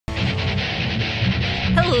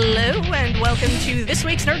Hello, and welcome to this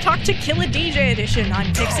week's Nerd Talk to Kill a DJ edition.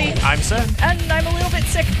 I'm Pixie. I'm Seth. And I'm a little bit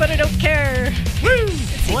sick, but I don't care. Woo!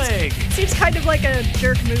 Plague. Seems kind of like a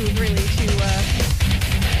jerk move, really,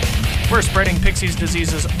 to, We're spreading Pixie's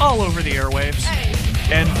diseases all over the airwaves.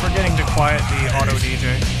 Hey. And forgetting to quiet the auto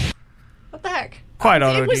DJ. What the heck? Quiet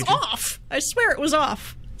auto DJ. It was off. I swear it was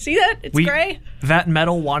off. See that? It's gray. That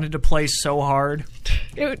metal wanted to play so hard.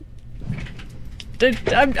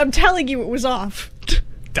 I'm telling you it was off.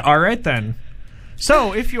 All right, then.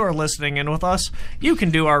 So, if you are listening in with us, you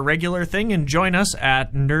can do our regular thing and join us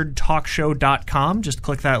at nerdtalkshow.com. Just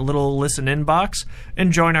click that little listen in box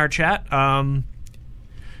and join our chat.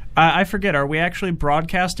 I forget, are we actually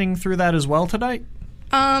broadcasting through that as well tonight?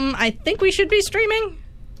 I think we should be streaming.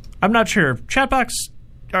 I'm not sure. Chatbox,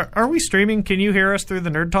 are we streaming? Can you hear us through the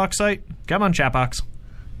Nerd Talk site? Come on, Chatbox.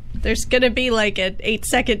 There's gonna be like an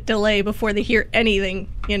 8-second delay before they hear anything,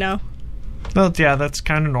 you know? Well, yeah, that's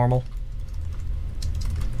kind of normal.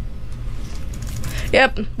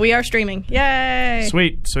 Yep, we are streaming. Yay!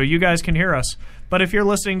 Sweet. So you guys can hear us. But if you're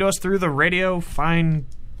listening to us through the radio, fine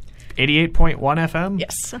 88.1 FM?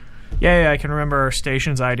 Yes. Yeah, I can remember our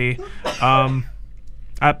station's ID.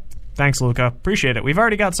 Thanks, Luca. Appreciate it. We've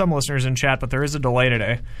already got some listeners in chat, but there is a delay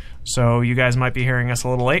today. So you guys might be hearing us a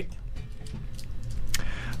little late.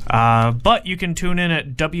 But you can tune in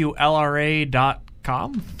at WLRA.com.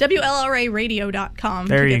 WLRAradio.com.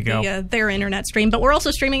 There to you get go. Their internet stream. But we're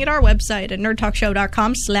also streaming at our website at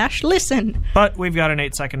nerdtalkshow.com/listen. But we've got an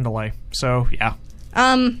 8-second delay. So, yeah.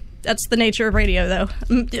 That's the nature of radio, though.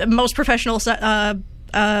 Most professional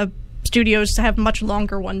studios have much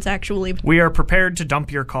longer ones, actually. We are prepared to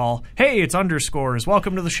dump your call. Hey, it's Underscores.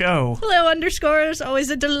 Welcome to the show. Hello, Underscores.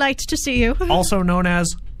 Always a delight to see you. Also known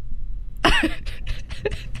as...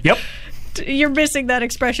 Yep. You're missing that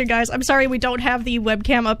expression, guys. I'm sorry we don't have the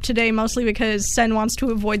webcam up today, mostly because Sen wants to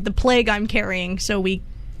avoid the plague I'm carrying, so we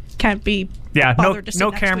can't be bothered to sit no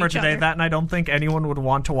next to camera each today. other. That, and I don't think anyone would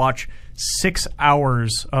want to watch 6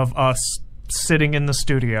 hours of us sitting in the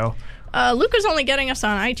studio. Luca's only getting us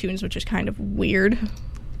on iTunes, which is kind of weird.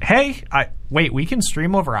 Hey, wait, we can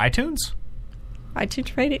stream over iTunes?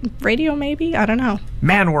 iTunes radio, maybe? I don't know.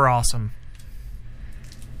 Man, we're awesome.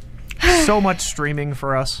 So much streaming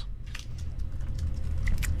for us.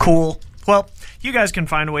 Cool. Well, you guys can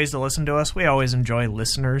find ways to listen to us. We always enjoy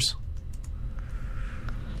listeners.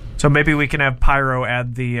 So maybe we can have Pyro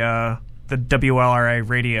add the WLRA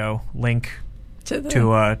radio link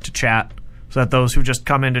to chat, so that those who just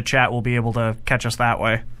come into chat will be able to catch us that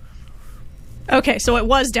way. Okay, so it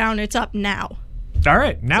was down. It's up now. All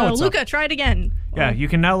right, now it's Luca, up. try it again. Yeah, you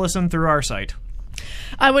can now listen through our site.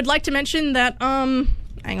 I would like to mention that,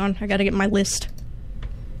 hang on, I gotta get my list.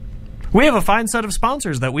 We have a fine set of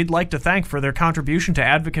sponsors that we'd like to thank for their contribution to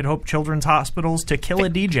Advocate Hope Children's Hospital's To Kill a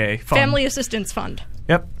DJ Fund. Family Assistance Fund.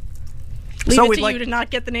 Yep. Leave it to you to not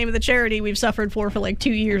get the name of the charity we've suffered for like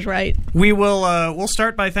 2 years, right? We will, we'll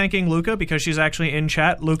start by thanking Luca, because she's actually in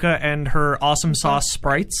chat. Luca and her Awesome Sauce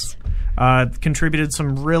Sprites contributed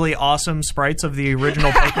some really awesome sprites of the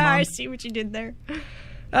original Pokemon. I see what you did there.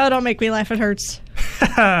 Oh, don't make me laugh, it hurts.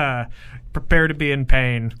 Prepare to be in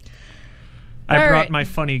pain. I All brought right. my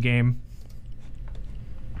funny game.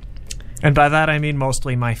 And by that I mean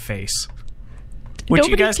mostly my face. Which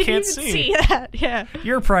Nobody you guys can can't even see. that, yeah.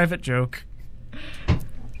 Your private joke.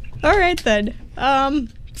 All right, then.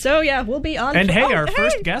 So, yeah, we'll be on... And hey, our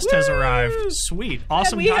first guest has Woo! arrived. Sweet.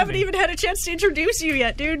 Awesome And we haven't timing. even had a chance to introduce you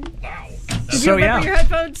yet, dude. Wow. Did you remember your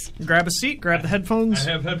headphones? Grab a seat, grab the headphones.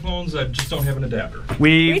 I have headphones, I just don't have an adapter.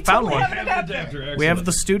 We We found totally one. have an I have an adapter, excellent. We have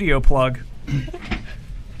the studio plug.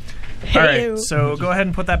 Hey, All right, you. so go ahead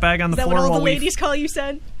and put that bag on the Is that floor what all the while ladies call you,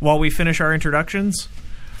 Sen? we finish our introductions.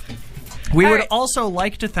 We All would right. also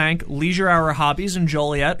like to thank Leisure Hour Hobbies in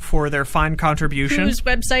Joliet for their fine contribution. Whose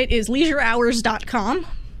website is leisurehours.com.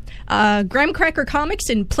 Graham Cracker Comics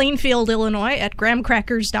in Plainfield, Illinois at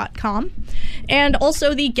grahamcrackers.com. And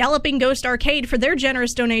also the Galloping Ghost Arcade for their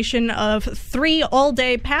generous donation of 3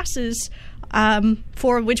 all-day passes,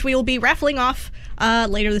 for which we will be raffling off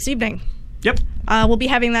later this evening. Yep. We'll be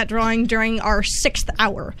having that drawing during our 6th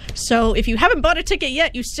hour. So if you haven't bought a ticket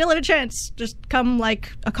yet, you still have a chance. Just come,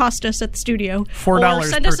 accost us at the studio. $4 or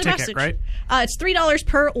send per us a ticket, message. right? It's $3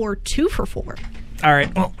 per or 2 for 4. All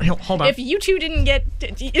right. Well, hold on. If you two didn't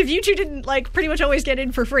pretty much always get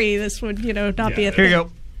in for free, this would, not be a Here thing. you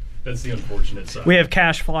go. That's the unfortunate side. We have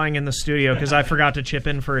cash flying in the studio because I forgot to chip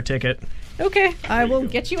in for a ticket. Okay, I will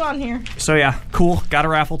get you on here. So yeah, cool. Got a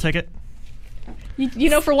raffle ticket. For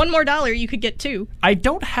 $1 more, you could get 2. I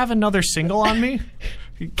don't have another single on me.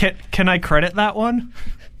 Can I credit that one?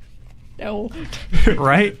 No.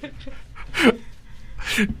 Right?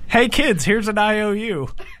 Hey kids, here's an IOU.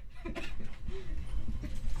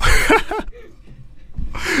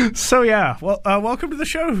 So yeah, well, welcome to the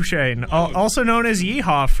show, Shane. Also known as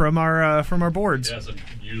Yeehaw from our boards. Yes,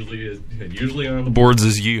 usually on the boards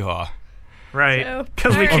is Yeehaw. Right,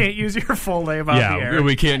 because we can't use your full name on the air.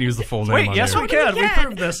 We can't use the full name. Wait, on yes, there. we can. We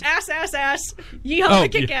proved this. Ass. Yeehaw the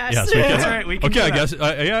kick-ass. Yes, we can. That's right. We can Okay, do I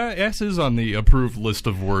that. guess ass is on the approved list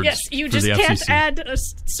of words. Yes, you for just the can't FCC. add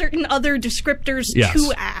certain other descriptors Yes.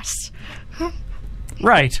 to ass.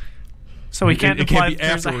 Right. So we can't It imply can't be that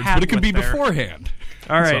there's a afterwards, hat but it can be there. beforehand.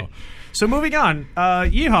 All right. So moving on,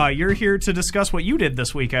 Yeehaw, you're here to discuss what you did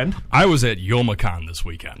this weekend. I was at Youmacon this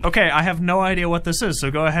weekend. Okay, I have no idea what this is,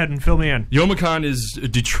 so go ahead and fill me in. Youmacon is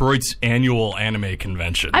Detroit's annual anime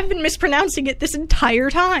convention. I've been mispronouncing it this entire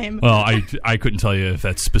time. Well, I couldn't tell you if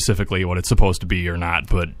that's specifically what it's supposed to be or not,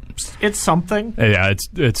 but It's something. yeah,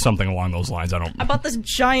 it's something along those lines. I don't. I bought this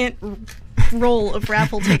giant roll of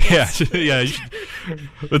raffle tickets. Yeah.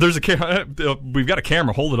 But there's a we've got a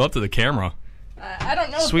camera. Hold it up to the camera. I don't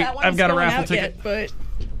know Sweet. if that one's I've got a going raffle out ticket. yet, but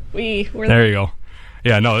we were There you go.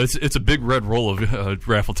 Yeah, no, it's a big red roll of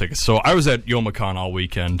raffle tickets. So I was at Youmacon all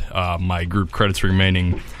weekend. My group Credits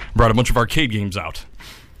Remaining brought a bunch of arcade games out,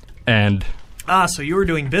 and So you were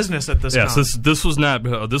doing business at this yes, con. this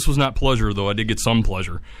was not pleasure, though I did get some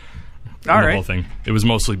pleasure. All in the right. whole thing. It was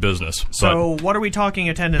mostly business. So what are we talking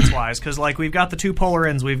attendance-wise? Because we've got the two polar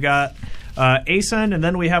ends. We've got ASEN, and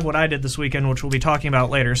then we have what I did this weekend, which we'll be talking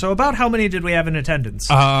about later. So about how many did we have in attendance?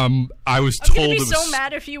 I was I'm told gonna be it was. so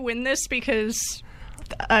mad if you win this because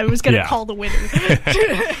I was gonna Yeah. call the winner.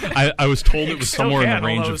 I was told it was Still somewhere in can, the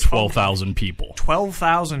range although of it's phone 12,000 people.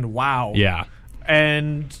 12,000. Wow. Yeah.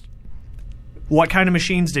 And what kind of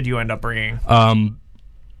machines did you end up bringing?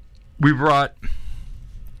 We brought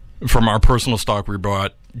from our personal stock. We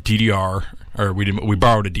brought DDR, or we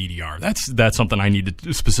borrowed a DDR. That's something I need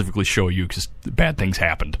to specifically show you because bad things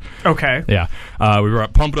happened. Okay. Yeah, we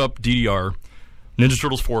brought Pump It Up DDR, Ninja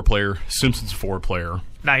Turtles 4-player, Simpsons 4-player,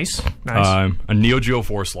 Nice. a Neo Geo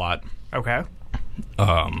 4-slot, Okay.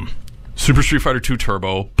 Super Street Fighter 2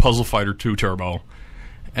 Turbo, Puzzle Fighter 2 Turbo,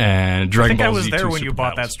 and I Dragon think I Ball was Z there 2 when you Super bought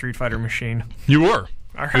that Battles. Street Fighter machine. You were.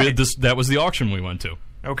 All right. That was the auction we went to.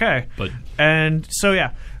 Okay. But And so,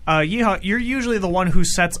 yeah. Yeehaw, you're usually the one who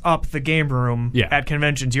sets up the game room Yeah. at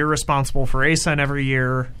conventions. You're responsible for ASEN every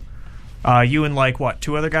year. You and,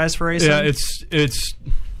 two other guys for ASEN? yeah, it's.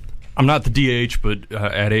 I'm not the DH, but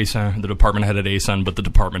at ASEN, the department head at ASEN, but the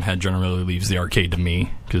department head generally leaves the arcade to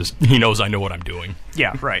me because he knows I know what I'm doing.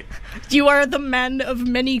 Yeah, right. You are the man of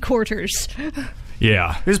many quarters.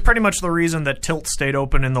 Yeah. This is pretty much the reason that Tilt stayed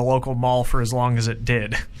open in the local mall for as long as it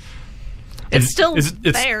did. It's still It's-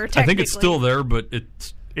 there. I think it's technically. still there, but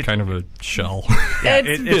it's kind of a shell.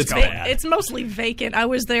 it's bad. It's mostly vacant. I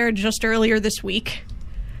was there just earlier this week.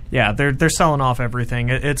 Yeah, they're selling off everything.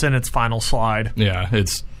 It's in its final slide. Yeah,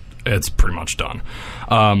 it's pretty much done.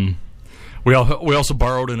 We also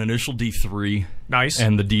borrowed an initial D3. Nice.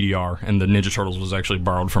 And the DDR, and the Ninja Turtles was actually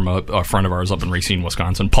borrowed from a friend of ours up in Racine,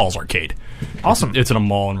 Wisconsin, Paul's Arcade. Awesome. It's in a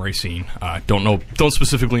mall in Racine. Don't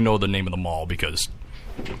specifically know the name of the mall because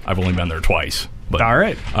I've only been there twice. But All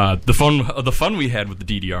right. the fun we had with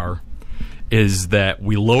the DDR is that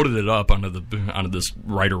we loaded it up onto this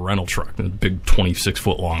Ryder rental truck, the big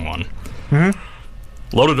 26-foot long one. Mm-hmm.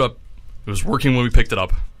 Loaded up. It was working when we picked it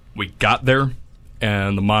up. We got there,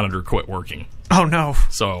 and the monitor quit working. Oh, no.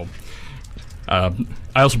 So I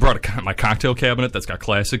also brought my cocktail cabinet that's got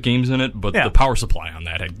classic games in it, but Yeah. the power supply on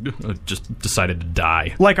that had just decided to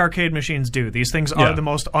die. Like arcade machines do. These things are Yeah. the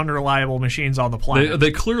most unreliable machines on the planet.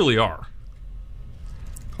 They clearly are.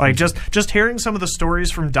 Just hearing some of the stories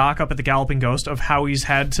from Doc up at the Galloping Ghost of how he's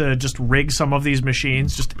had to just rig some of these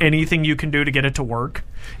machines, just anything you can do to get it to work.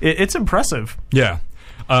 It's impressive. Yeah.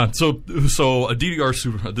 So a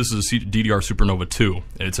DDR this is a DDR Supernova 2.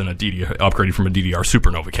 It's in a DDR upgraded from a DDR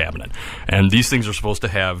Supernova cabinet, and these things are supposed to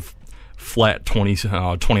have flat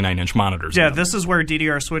 29-inch monitors. Yeah, in them. this is where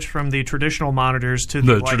DDR switched from the traditional monitors to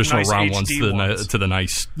the traditional nice round HD ones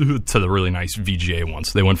to the really nice VGA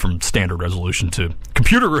ones. They went from standard resolution to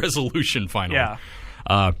computer resolution finally.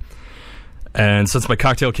 Yeah. And since my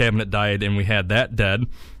cocktail cabinet died and we had that dead,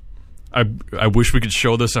 I wish we could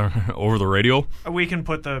show this over the radio. We can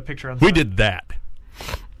put the picture on the We side. did that.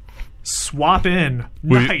 Swap in.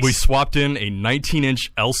 Nice. We swapped in a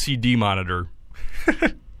 19-inch LCD monitor.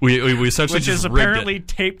 we essentially Which just is rigged it. apparently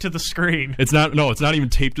taped to the screen. It's not even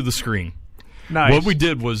taped to the screen. Nice. What we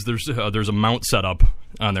did was there's a mount set up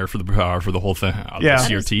on there for the whole thing. Yeah. The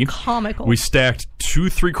That is CRT. comical. We stacked 2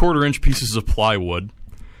 3/4-inch pieces of plywood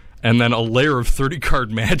and then a layer of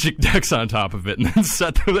 30-card Magic decks on top of it, and then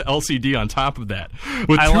set the LCD on top of that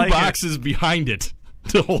with two boxes behind it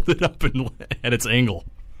to hold it up at its angle.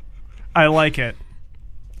 I like it.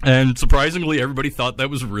 And surprisingly, everybody thought that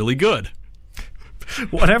was really good.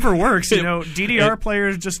 Whatever works, DDR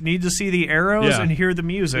players just need to see the arrows and hear the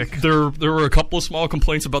music. There were a couple of small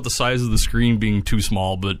complaints about the size of the screen being too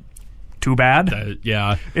small, but too bad.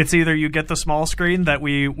 Yeah. It's either you get the small screen that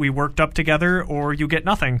we worked up together, or you get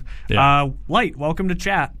nothing. Yeah. Light, welcome to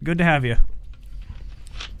chat. Good to have you.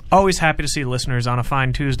 Always happy to see listeners on a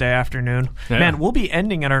fine Tuesday afternoon. Yeah. Man, we'll be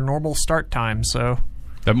ending at our normal start time, so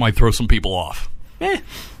that might throw some people off.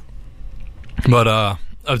 But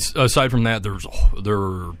aside from that, there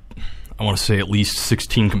were, I want to say, at least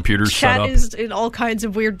 16 computers set up. Chat is in all kinds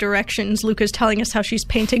of weird directions. Luca's telling us how she's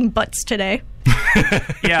painting butts today.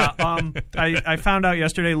 Yeah, I found out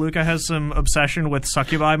yesterday Luca has some obsession with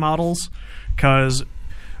succubi models, because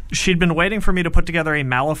she'd been waiting for me to put together a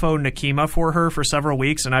Malifaux Nekima for her for several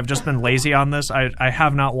weeks, and I've just been lazy on this. I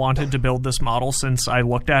have not wanted to build this model since I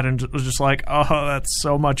looked at it and was just like, oh, that's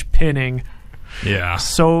so much pinning. Yeah.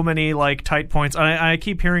 So many tight points. I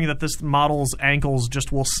keep hearing that this model's ankles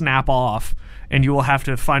just will snap off, and you will have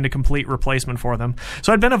to find a complete replacement for them.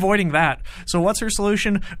 So I'd been avoiding that. So what's her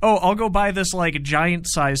solution? Oh, I'll go buy this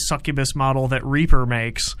giant-size succubus model that Reaper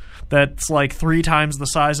makes that's 3 times the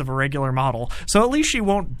size of a regular model. So at least she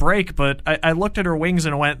won't break, but I looked at her wings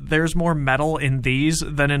and went, there's more metal in these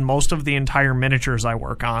than in most of the entire miniatures I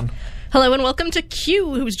work on. Hello and welcome to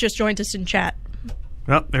Q, who's just joined us in chat.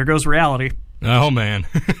 Oh, there goes reality. Oh, man.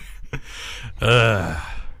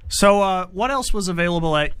 So what else was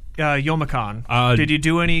available at Youmacon? Did you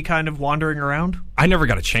do any kind of wandering around? I never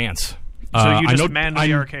got a chance. So you just manned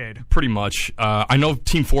the arcade? Pretty much. I know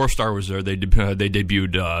Team 4-Star was there. They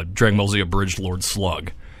debuted Dragon Ball Z Abridged Lord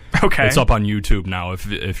Slug. Okay. It's up on YouTube now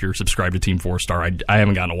if you're subscribed to Team 4-Star. I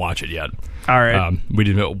haven't gotten to watch it yet. All right.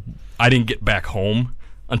 I didn't get back home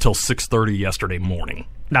until 6:30 yesterday morning.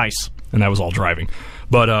 Nice. And that was all driving.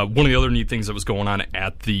 But one of the other neat things that was going on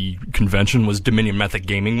at the convention was Dominion Method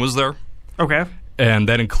Gaming was there. Okay. And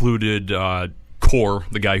that included Core,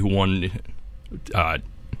 the guy who won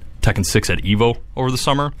Tekken 6 at EVO over the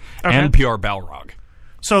summer, and PR Balrog.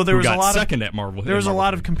 So there was a lot second at Marvel. There was a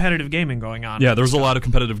lot of competitive gaming going on. Yeah, there was a lot of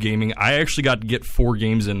competitive gaming. I actually got to get 4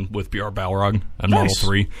 games in with PR Balrog on Marvel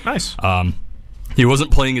 3. Nice. He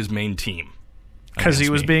wasn't playing his main team. Because he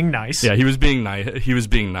was being nice. Yeah, he was being nice. He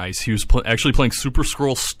was actually playing Super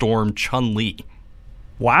Scroll Storm Chun-Li.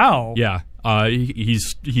 Wow. Yeah.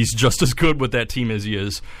 He's just as good with that team as he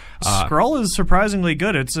is. Skrull is surprisingly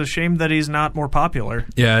good. It's a shame that he's not more popular.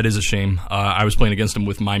 Yeah, it is a shame. I was playing against him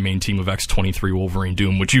with my main team of X-23 Wolverine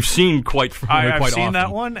Doom, which you've seen quite often. I've seen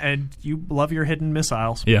that one, and you love your hidden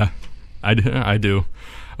missiles. Yeah, I do.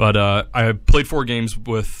 But I played 4 games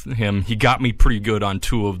with him. He got me pretty good on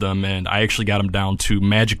 2 of them, and I actually got him down to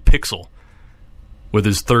Magic Pixel with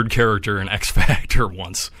his 3rd character in X Factor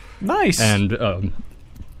once. Nice.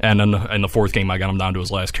 And in the 4th game, I got him down to his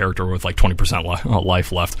last character with 20%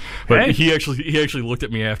 life left. But hey. he actually looked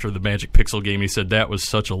at me after the Magic Pixel game. He said, "That was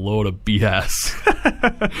such a load of BS.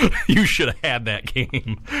 You should have had that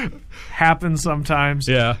game." Happens sometimes.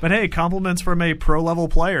 Yeah. But hey, compliments from a pro level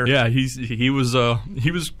player. Yeah, he was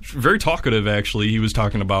very talkative. Actually, he was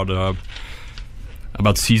talking about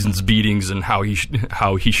season's beatings and how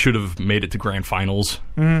he should have made it to grand finals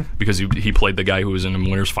because he played the guy who was in the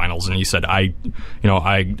winners finals, and he said, I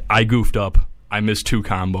goofed up, I missed 2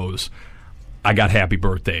 combos, I got happy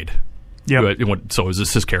birthdayed. Yeah. So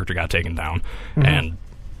his character got taken down, and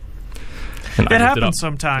it happens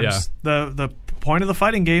sometimes. Yeah. The point of the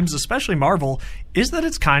fighting games, especially Marvel, is that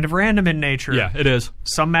it's kind of random in nature. Yeah, it is.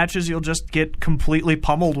 Some matches you'll just get completely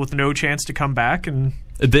pummeled with no chance to come back, and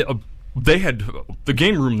They had the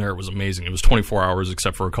game room there was amazing. It was 24 hours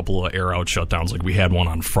except for a couple of air out shutdowns. Like we had one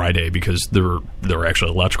on Friday because there were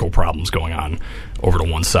actually electrical problems going on over to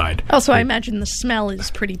one side. Also, I imagine the smell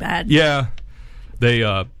is pretty bad. Yeah, they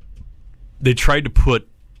tried to put,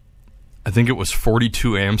 I think it was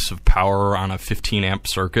 42 amps of power on a 15 amp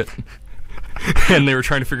circuit, and they were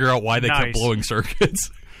trying to figure out why they kept blowing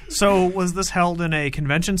circuits. So was this held in a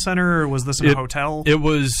convention center or was this in a hotel?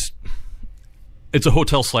 It's a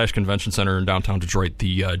hotel/convention center in downtown Detroit,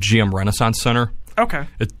 the GM Renaissance Center. Okay.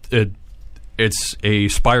 It's a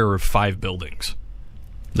spire of 5 buildings.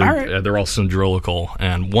 They're all cylindrical,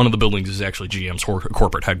 and one of the buildings is actually GM's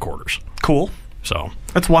corporate headquarters. Cool. So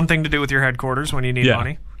that's one thing to do with your headquarters when you need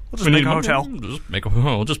money. We'll just make a hotel.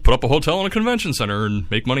 We'll just put up a hotel in a convention center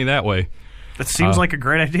and make money that way. That seems like a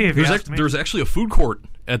great idea if you ask me. There's actually a food court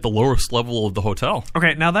at the lowest level of the hotel.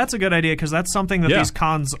 Okay, now that's a good idea because that's something that these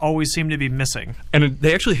cons always seem to be missing. And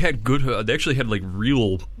they actually had they actually had like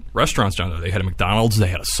real restaurants down there. They had a McDonald's, they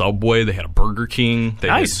had a Subway, they had a Burger King.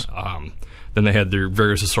 Nice. Then they had their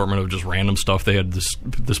various assortment of just random stuff. They had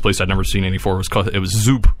this place I'd never seen any before. It was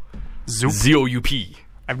Zoop. Zoop? Z-O-U-P.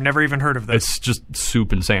 I've never even heard of this. It's just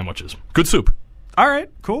soup and sandwiches. Good soup. All right,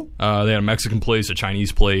 cool. They had a Mexican place, a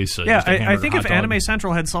Chinese place. Yeah, I think if Anime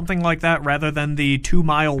Central had something like that rather than the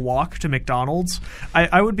 2-mile walk to McDonald's,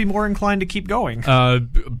 I would be more inclined to keep going.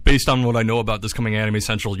 Based on what I know about this coming Anime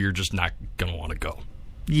Central, you're just not going to want to go.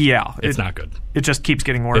 Yeah. It's not good. It just keeps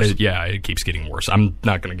getting worse. It keeps getting worse. I'm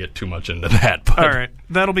not going to get too much into that. But all right.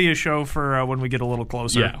 That'll be a show for when we get a little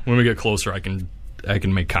closer. Yeah, when we get closer, I can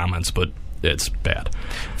make comments, but it's bad.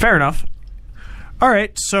 Fair enough. All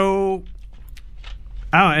right, so...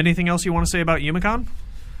 anything else you want to say about Unicon?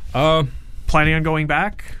 Planning on going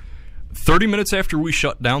back? 30 minutes after we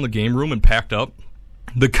shut down the game room and packed up,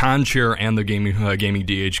 the con chair and the gaming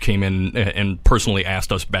DH came in and personally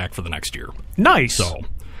asked us back for the next year. Nice. So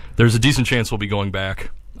there's a decent chance we'll be going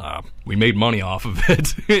back. We made money off of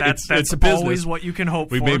it. That's it's a business. Always what you can hope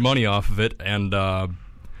for. We made money off of it, and all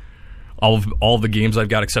the games I've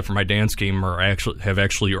got except for my dance game have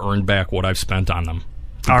actually earned back what I've spent on them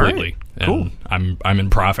completely. All right. And cool. I'm in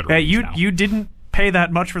profit right now. You didn't pay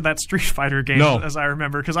that much for that Street Fighter game, as I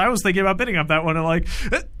remember, because I was thinking about bidding up that one,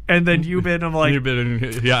 and then you bid, and I'm like,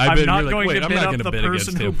 I'm not going to bid up the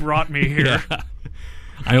person who brought me here. Yeah.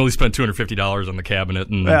 I only spent $250 on the cabinet,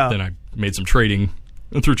 and then I made some trading.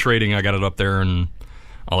 And through trading, I got it up there and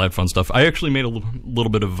all that fun stuff. I actually made a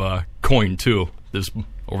little bit of coin, too,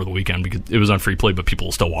 over the weekend, because it was on free play, but people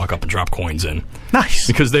will still walk up and drop coins in. Nice.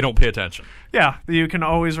 Because they don't pay attention. Yeah, you can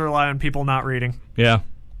always rely on people not reading. Yeah.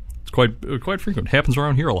 It's quite frequent. It happens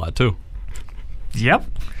around here a lot, too. Yep.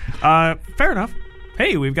 Fair enough.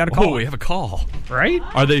 Hey, we've got a call. Oh, we have a call. Right?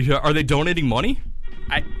 Are they donating money?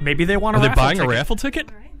 Maybe they want a raffle ticket. Are they buying a raffle ticket?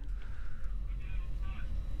 All right.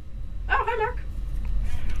 Oh, hi, Mark.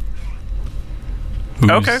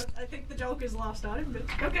 Okay. I think the joke is lost on him, but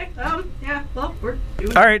okay. Yeah, well, we're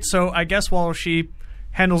doing all right, so I guess while she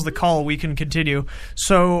handles the call, we can continue.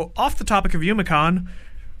 So, off the topic of Unicon,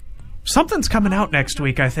 something's coming out next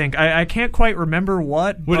week, I think. I can't quite remember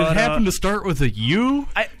what. Would it happen to start with a U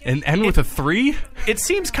and end with a 3? It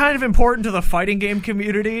seems kind of important to the fighting game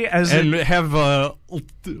community. And have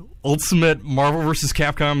Ultimate Marvel vs.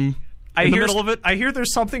 Capcom in the middle of it? I hear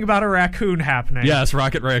there's something about a raccoon happening. Yes,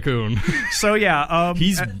 Rocket Raccoon. So, yeah.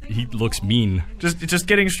 he looks mean. Just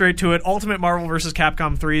getting straight to it, Ultimate Marvel vs.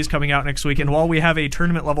 Capcom 3 is coming out next week, and while we have a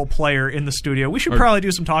tournament-level player in the studio, we should probably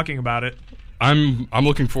do some talking about it. I'm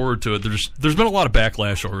looking forward to it. There's been a lot of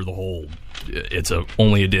backlash over the whole. It's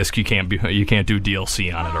only a disc. You can't do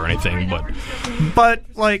DLC on it or anything. But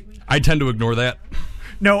like, I tend to ignore that.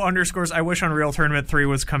 No underscores. I wish Unreal Tournament 3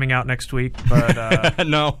 was coming out next week, but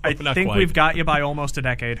no, I not think quite. we've got you by almost a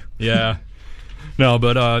decade. Yeah, no,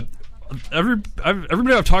 but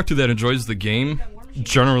everybody I've talked to that enjoys the game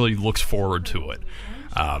generally looks forward to it.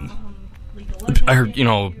 I heard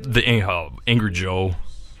the Angry Joe.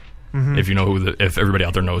 Mm-hmm. If you know if everybody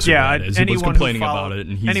out there knows who that is, he was complaining about it,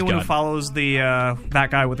 and anyone who follows the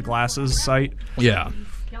that guy with the glasses site, yeah,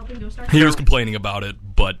 he was complaining about it,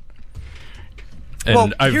 but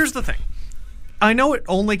here's the thing: I know it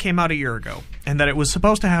only came out a year ago, and that it was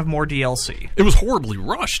supposed to have more DLC. It was horribly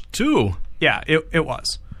rushed too. Yeah, it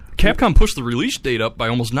was. Capcom pushed the release date up by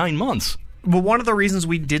almost 9 months. Well, one of the reasons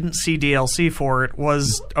we didn't see DLC for it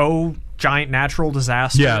was giant natural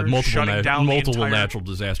disaster. Yeah, multiple natural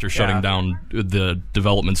disasters shutting down the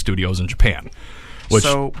development studios in Japan.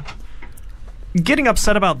 So, getting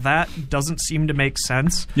upset about that doesn't seem to make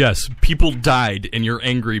sense. Yes, people died, and you're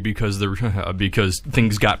angry because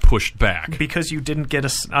things got pushed back. Because you didn't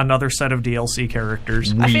get another set of DLC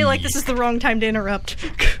characters. I feel like this is the wrong time to interrupt.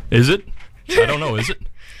 Is it? I don't know. Is it?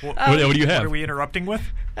 What do you have? What are we interrupting with?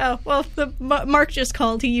 Oh, well, Mark just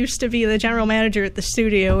called. He used to be the general manager at the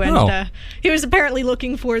studio, and he was apparently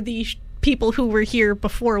looking for the people who were here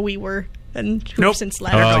before we were, and who have since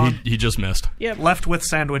left. He just missed. Yep. Left with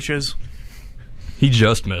sandwiches. He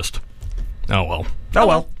just missed. Oh, well. Oh,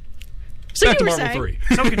 well. So back you to were Marvel saying.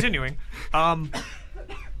 3. So continuing.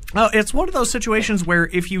 It's one of those situations where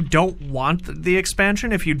if you don't want the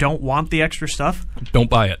expansion, if you don't want the extra stuff, don't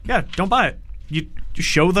buy it. Yeah, don't buy it. You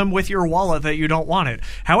show them with your wallet that you don't want it.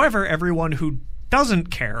 However, everyone who doesn't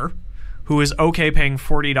care, who is okay paying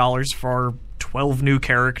 $40 for 12 new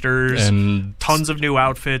characters, And tons of new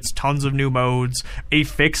outfits, tons of new modes, a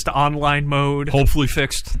fixed online mode. hopefully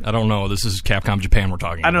fixed. I don't know. This is Capcom Japan we're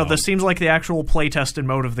talking I don't know, about. this seems like the actual play-tested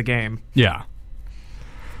mode of the game. Yeah.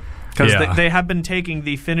 Because Yeah. they have been taking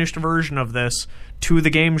the finished version of this to the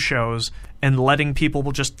game shows and letting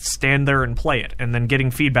people just stand there and play it, and then getting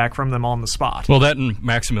feedback from them on the spot. Well, that and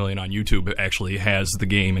Maximilian on YouTube actually has the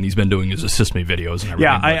game, and he's been doing his Assist Me videos and everything.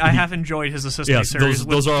 Yeah, but I he- have enjoyed his Assist Me Yes, series.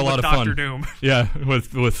 those are a lot with of Dr. fun. Doom. Yeah,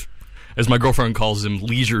 with as my girlfriend calls him,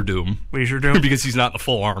 Leisure Doom. Leisure Doom. Because he's not in the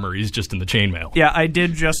full armor, he's just in the chainmail. Yeah, I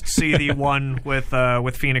did just see the one with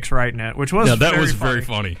Phoenix Wright in it, which was Yeah, that was funny. very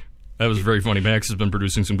funny. That was very funny. Max has been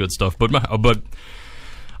producing some good stuff, but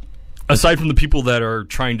aside from the people that are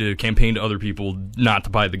trying to campaign to other people not to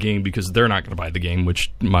buy the game because they're not going to buy the game,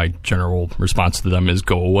 which my general response to them is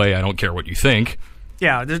go away. I don't care what you think.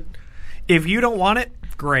 Yeah, if you don't want it,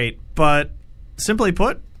 great. But simply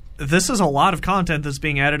put, this is a lot of content that's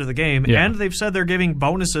being added to the game, Yeah. and they've said they're giving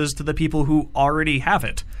bonuses to the people who already have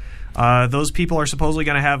it. Those people are supposedly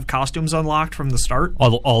going to have costumes unlocked from the start.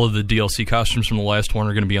 All of the DLC costumes from the last one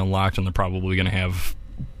are going to be unlocked, and they're probably going to have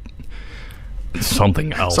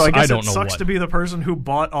something else. So I guess don't it know sucks what. to be the person who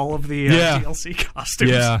bought all of the Yeah. DLC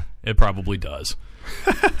costumes. Yeah, it probably does.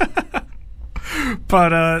 But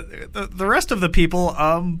the rest of the people,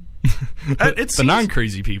 The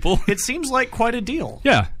non-crazy people. it seems like quite a deal.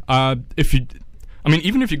 Yeah,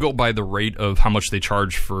 even if you go by the rate of how much they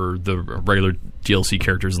charge for the regular DLC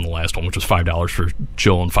characters in the last one, which was $5 for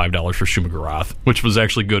Jill and $5 for Shumagarath, which was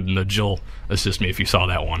actually good in the Jill Assist Me if you saw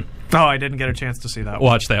that one. Oh, I didn't get a chance to see that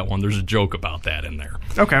one. Watch that one. There's a joke about that in there.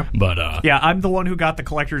 Okay. But Yeah, I'm the one who got the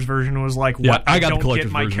collector's version and was like, what? Yeah, I got the don't collector's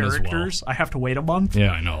get my version as well. characters? I have to wait a month?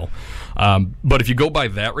 yeah, I know. But if you go by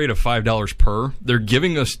that rate of $5 per, they're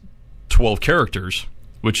giving us 12 characters,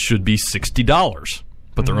 which should be $60,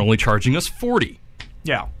 but they're only charging us $40.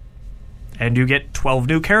 Yeah. And you get 12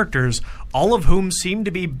 new characters, all of whom seem to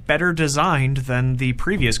be better designed than the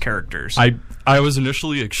previous characters. I was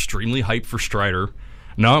initially extremely hyped for Strider.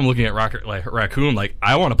 Now I'm looking at Rocket Raccoon like,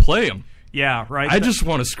 I want to play him. Yeah, right? I just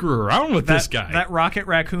want to screw around with this guy. That Rocket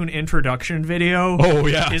Raccoon introduction video Oh,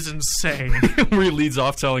 yeah. is insane. Where he leads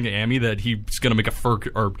off telling Amy that he's going to make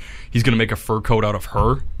a fur coat out of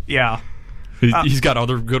her. Yeah. He's got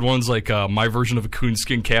other good ones like my version of a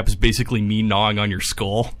coonskin cap is basically me gnawing on your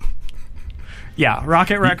skull. Yeah,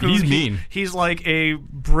 Rocket Raccoon. He's mean. He's like a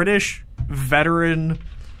British veteran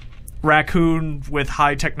raccoon with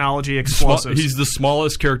high technology explosives. He's the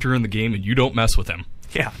smallest character in the game, and you don't mess with him.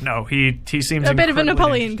 Yeah, no, he seems A bit of a incredibly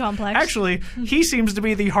Napoleon dangerous. complex. Actually, he seems to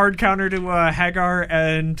be the hard counter to Hagar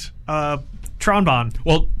and Tronbon.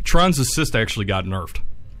 Well, Tron's assist actually got nerfed.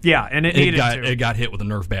 Yeah, and it needed It to. got hit with a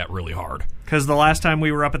Nerf bat really hard. Because the last time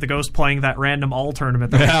we were up at the Ghost playing that random all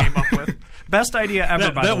tournament that we came up with. Best idea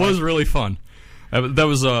ever, by the That way. was really fun. That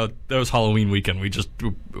was Halloween weekend.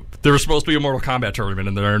 There was supposed to be a Mortal Kombat tournament,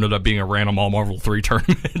 and there ended up being a random All Marvel 3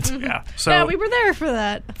 tournament. Yeah, so Yeah, we were there for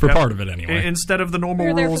that. For part of it, anyway. instead of the normal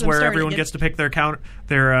We were there for rules them where starting everyone it. gets to pick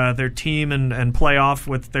their team and play off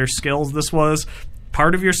with their skills, this was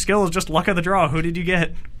part of your skill is just luck of the draw. Who did you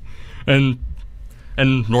get? And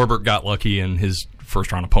Norbert got lucky, and his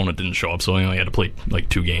first round opponent didn't show up, so he only had to play like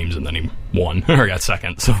 2 games, and then he won or got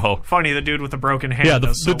second. So Funny, the dude with the broken hand. yeah,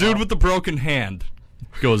 does so the dude well. with the broken hand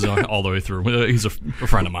goes all the way through. He's a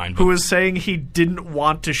friend of mine. who was saying he didn't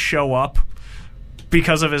want to show up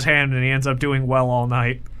because of his hand, and he ends up doing well all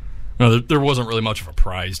night. No, there wasn't really much of a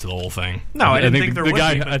prize to the whole thing. No, I didn't think there the would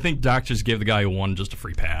guy. be, but- I think Doc just gave the guy who won just a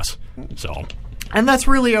free pass. So And that's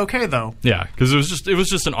really okay, though. yeah, because it was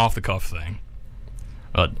just an off the cuff thing.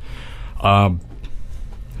 But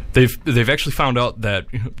they've actually found out that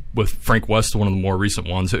with Frank West, one of the more recent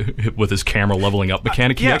ones, with his camera leveling up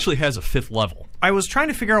mechanic, he yeah. actually has a 5th level. I was trying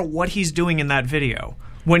to figure out what he's doing in that video.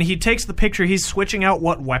 When he takes the picture, he's switching out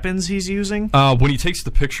what weapons he's using. When he takes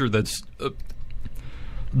the picture, that's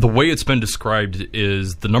the way it's been described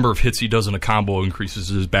is the number of hits he does in a combo increases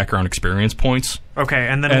his background experience points. Okay,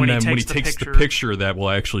 and then And when then he when he takes takes the picture, that will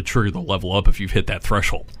actually trigger the level up if you've hit that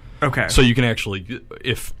threshold. Okay. So you can actually,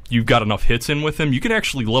 if you've got enough hits in with him, you can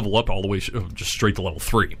actually level up all the way just straight to level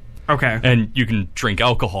 3. Okay. And you can drink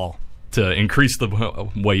alcohol to increase the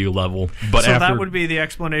way you level. But so after, that would be the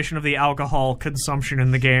explanation of the alcohol consumption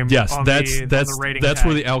in the game. yes, on that's the rating that's tag.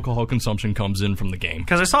 where the alcohol consumption comes in from the game.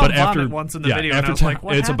 'Cause I saw him vomit once in the video, and After I was 10, like,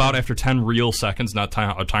 what it's about happened? after 10 real seconds, not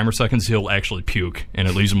timer seconds, he'll actually puke, and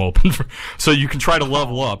it leaves him open. So you can try to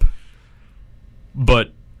level up,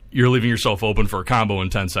 but you're leaving yourself open for a combo in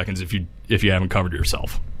 10 seconds if you haven't covered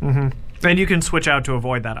yourself. And you can switch out to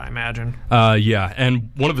avoid that, I imagine. Yeah,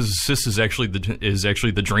 and one of his assists is actually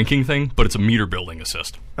the drinking thing, but it's a meter building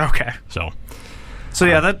assist. Okay. So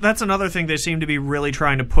yeah, that's another thing they seem to be really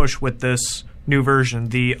trying to push with this new version,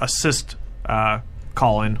 the assist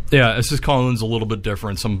call-in. Yeah, assist call-in's a little bit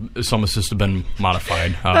different. Some assists have been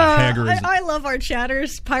modified. Hager is... I love our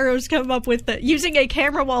chatters. Pyro's come up with the using a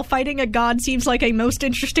camera while fighting a god seems like a most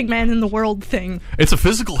interesting man in the world thing. It's a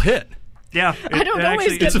physical hit. Yeah, I don't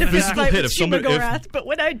always get it's a to physical fight hit. with If somebody- Shumagorath, but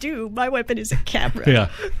when I do, my weapon is a camera. Yeah.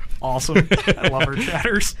 Awesome. I love our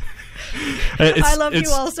chatters. I love you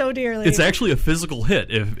all so dearly. It's actually a physical hit,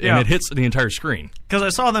 and it hits the entire screen. Because I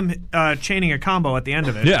saw them chaining a combo at the end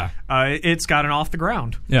of it. Yeah. It's gotten off the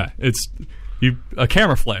ground. Yeah, a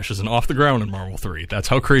camera flash isn't off the ground in Marvel 3. That's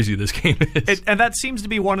how crazy this game is. And that seems to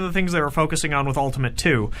be one of the things they were focusing on with Ultimate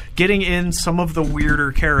 2, getting in some of the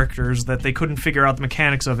weirder characters that they couldn't figure out the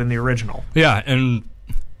mechanics of in the original. Yeah, and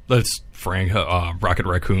that's Frank, Rocket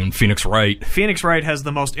Raccoon, Phoenix Wright. Phoenix Wright has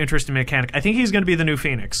the most interesting mechanic. I think he's going to be the new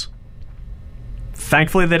Phoenix.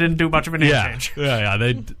 Thankfully, they didn't do much of a name change. Yeah.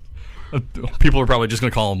 People are probably just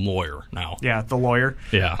going to call him Lawyer now. Yeah, the lawyer.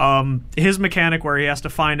 Yeah. His mechanic where he has to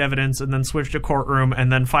find evidence and then switch to courtroom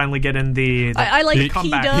and then finally get in the I like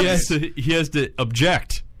comeback. P-dubs. He has to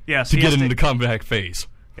object Yes, to he get has into to- the comeback phase.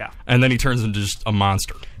 Yeah. And then he turns into just a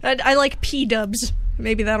monster. I like P-dubs.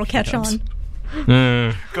 Maybe that'll catch on.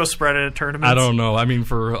 Go spread it at tournaments. I don't know. I mean,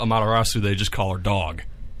 for Amaterasu, they just call her Dog.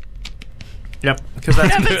 Yep. Because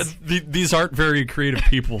that's These aren't very creative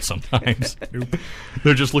people sometimes.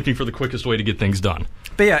 They're just looking for the quickest way to get things done.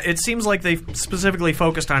 But yeah, it seems like they specifically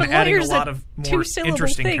focused on But adding a lawyer's lot of more two-syllable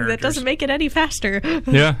interesting thing characters. that doesn't make it any faster.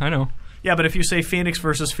 Yeah, I know. Yeah, but if you say Phoenix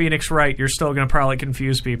versus Phoenix Wright, you're still going to probably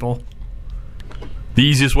confuse people. The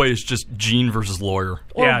easiest way is just Gene versus Lawyer.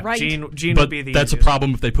 Or yeah, Wright. Gene But would be the that's a easiest.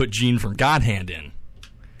 problem if they put Gene from God Hand in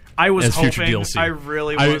I was as hoping. future DLC. I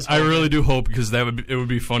really was. I hoping. really do hope, because it would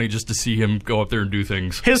be funny just to see him go up there and do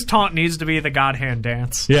things. His taunt needs to be the God Hand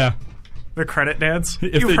dance. Yeah. The credit dance.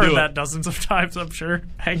 If You've they heard do that it. dozens of times, I'm sure,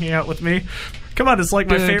 hanging out with me. Come on, it's like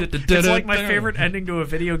my favorite. It's like my favorite ending to a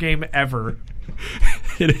video game ever.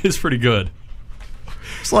 It is pretty good.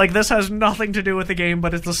 It's like this has nothing to do with the game,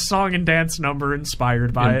 but it's a song and dance number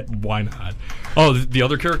inspired by it. And why not? Oh, the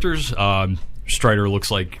other characters? Strider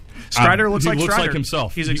looks like... Strider looks he like looks Strider. like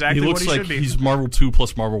himself. He's exactly he what looks he like should be. He's Marvel 2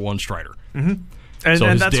 plus Marvel 1 Strider. And, So and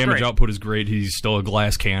his that's damage great. output is great. He's still a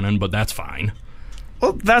glass cannon, but that's fine.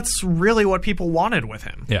 Well, that's really what people wanted with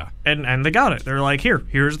him. Yeah. And they got it. They're like,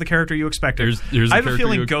 here's the character you expected. Here's the I have a character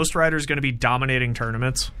feeling you- Ghost Rider is going to be dominating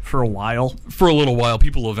tournaments for a while. For a little while,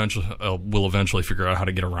 people will eventually figure out how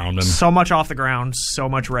to get around him. So much off the ground, so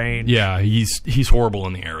much range. Yeah, he's horrible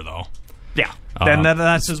in the air, though. Yeah. Then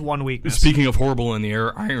that's his one weakness. Speaking of horrible in the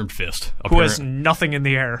air, Iron Fist. Who has nothing in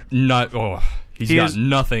the air. He's He got is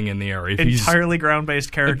nothing in the air. If he's Entirely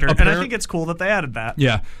ground-based character. And I think it's cool that they added that.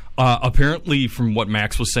 Yeah. Apparently, from what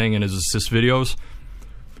Max was saying in his assist videos,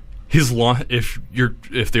 his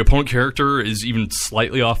if the opponent character is even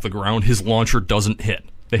slightly off the ground, his launcher doesn't hit.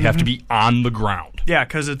 They have to be on the ground. Yeah,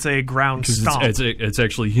 because it's a ground stomp. It's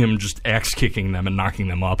actually him just axe kicking them and knocking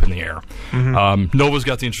them up in the air. Nova's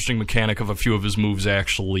got the interesting mechanic of a few of his moves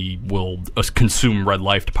actually will consume red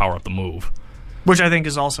life to power up the move. Which I think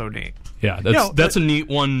is also neat. Yeah, No, that's a neat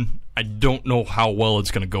one. I don't know how well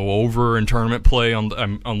it's going to go over in tournament play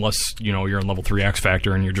unless you're in level 3 X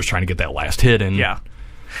Factor and you're just trying to get that last hit in. Yeah.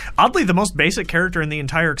 Oddly, the most basic character in the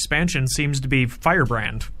entire expansion seems to be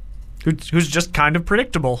Firebrand, who's just kind of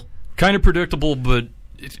predictable. Kind of predictable, but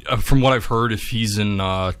from what I've heard, if he's in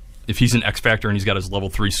X Factor and he's got his level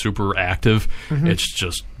 3 super active, it's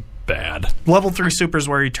just bad. Level 3 super is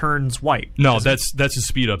where he turns white. No, that's his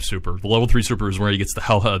speed up super. The level 3 super is where he gets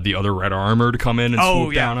the other red armor to come in and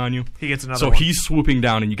swoop down on you. He gets another So one. he's swooping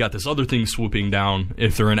down, and you got this other thing swooping down.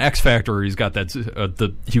 If they're in X Factor, he's got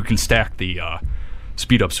that you can stack the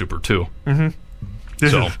speed up super too.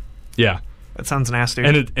 So yeah, That sounds nasty.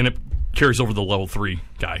 and it carries over the level 3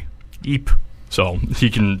 guy. Eep. So he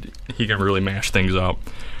can really mash things up.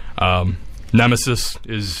 Nemesis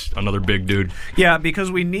is another big dude. Yeah,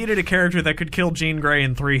 because we needed a character that could kill Jean Grey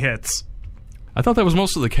in 3 hits. I thought that was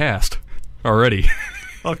most of the cast already.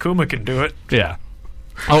 Well, Kuma can do it. Yeah.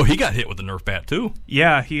 Oh, he got hit with the Nerf bat too.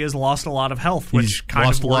 Yeah, he has lost a lot of health, which He's kind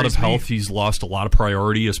lost of a lot of worries me. health. He's lost a lot of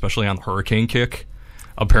priority, especially on the Hurricane kick.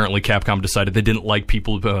 Apparently, Capcom decided they didn't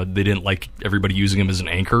like everybody using him as an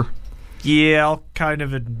anchor. Yeah, I'll kind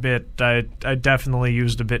of admit I definitely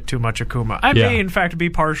used a bit too much Akuma. I may, in fact,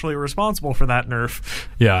 be partially responsible for that nerf.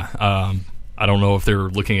 Yeah, I don't know if they're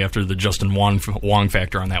looking after the Justin Wong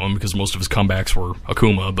factor on that one because most of his comebacks were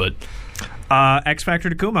Akuma, but X Factor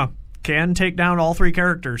to Kuma. can take down all 3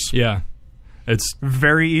 characters Yeah. It's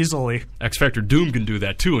very easily. X Factor Doom can do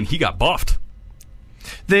that too, and he got buffed.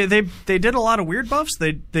 They did a lot of weird buffs.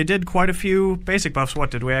 They did quite a few basic buffs.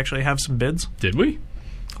 What, did we actually have some bids? Did we?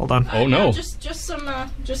 Hold on. Oh no. Just some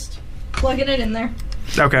just plugging it in there.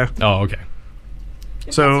 Okay. Oh, okay.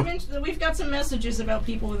 We've got some messages about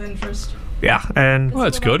people with interest. Yeah, and Well,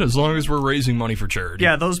 that's good, as long as we're raising money for charity.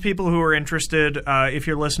 yeah, those people who are interested, if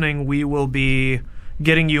you're listening, we will be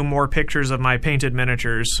getting you more pictures of my painted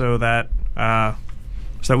miniatures so that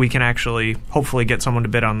we can actually hopefully get someone to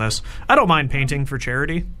bid on this. I don't mind painting for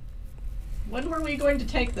charity. When were we going to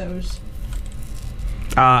take those?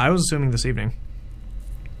 I was assuming this evening.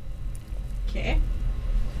 Okay.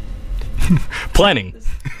 Planning.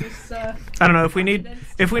 I don't know if we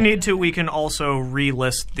need to. We can also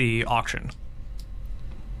relist the auction.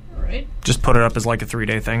 All right. Just put it up as like a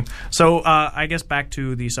 3-day thing. So I guess back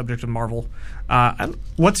to the subject of Marvel.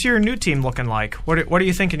 What's your new team looking like? What are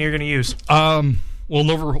you thinking you're going to use? Well,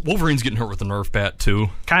 Wolverine's getting hurt with the Nerf bat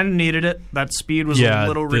too. Kind of needed it. That speed was a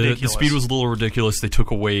little ridiculous. The speed was a little ridiculous. They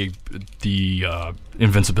took away the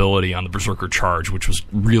invincibility on the Berserker charge, which was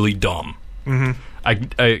really dumb. Mm-hmm.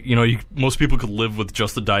 Most people could live with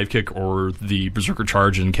just the dive kick or the Berserker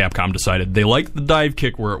charge, and Capcom decided they liked the dive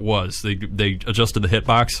kick where it was. They adjusted the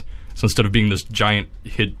hitbox, so instead of being this giant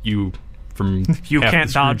hit you from you half can't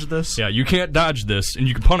the screen, dodge this. Yeah, you can't dodge this, and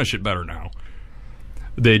you can punish it better now.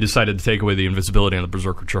 They decided to take away the invincibility on the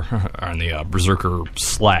Berserker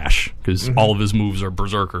slash, because all of his moves are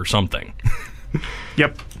Berserker something.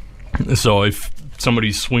 Yep. So if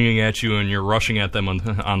somebody's swinging at you and you're rushing at them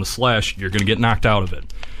on the slash, you're going to get knocked out of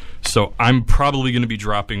it. So I'm probably going to be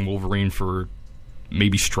dropping Wolverine for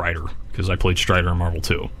maybe Strider, because I played Strider in Marvel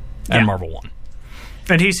 2 and Marvel 1.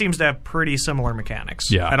 And he seems to have pretty similar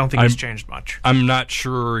mechanics. Yeah. I don't think he's changed much. I'm not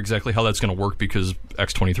sure exactly how that's going to work, because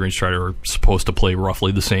X-23 and Strider are supposed to play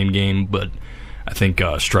roughly the same game, but I think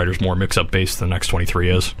Strider's more mix-up based than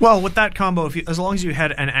X-23 is. Well, with that combo, as long as you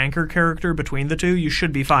had an anchor character between the two, you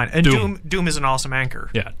should be fine. And Doom is an awesome anchor.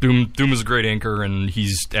 Yeah, Doom is a great anchor, and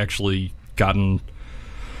he's actually gotten...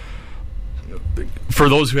 For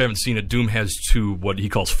those who haven't seen it, Doom has 2 what he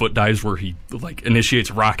calls foot dives, where he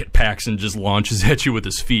initiates rocket packs and just launches at you with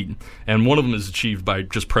his feet. And one of them is achieved by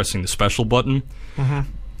just pressing the special button. Mm-hmm.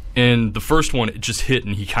 And the first one, it just hit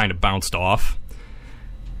and he kind of bounced off.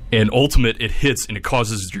 And Ultimate, it hits and it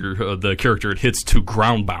causes the character it hits to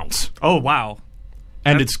ground bounce. Oh wow!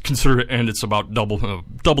 And it's about double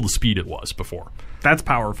the speed it was before. That's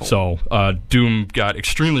powerful. So Doom got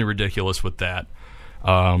extremely ridiculous with that.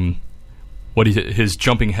 His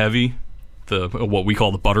jumping heavy, what we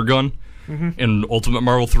call the butter gun, in Ultimate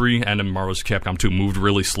Marvel 3 and in Marvel's Capcom 2 moved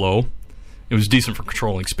really slow. It was decent for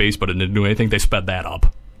controlling space, but it didn't do anything. They sped that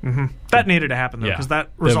up. Mm-hmm. That needed to happen, though, because that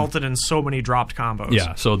resulted in so many dropped combos.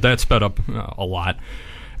 Yeah, so that sped up a lot.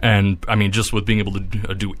 And, I mean, just with being able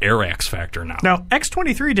to do Air X Factor now. Now,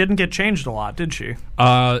 X-23 didn't get changed a lot, did she?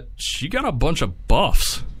 She got a bunch of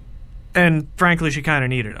buffs. And frankly, she kind of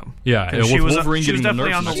needed them. Yeah, with Wolverine she was getting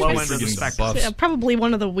definitely the on the nerfs, low end Wolverine of the getting spectrum. buffs. Yeah, probably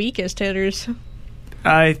one of the weakest hitters.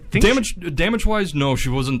 I think Damage-wise, no, she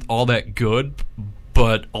wasn't all that good,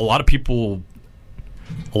 but a lot of people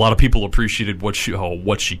appreciated what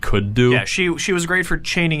she could do. Yeah, she was great for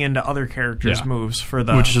chaining into other characters' moves for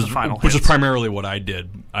the final which hits. is primarily what I did.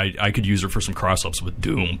 I could use her for some cross-ups with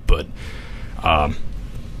Doom, but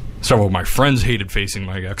several of my friends hated facing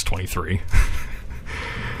my X-23.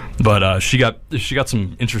 But she got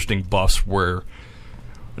some interesting buffs where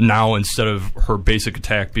now, instead of her basic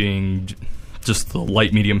attack being just the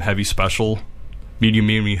light, medium, heavy special,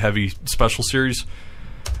 medium, heavy special series,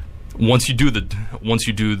 once you do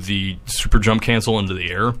the super jump cancel into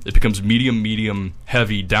the air, it becomes medium,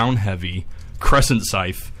 heavy, down heavy, crescent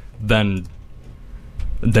scythe. Then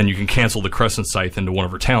you can cancel the crescent scythe into one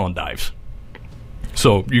of her talon dives.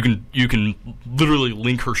 So you can literally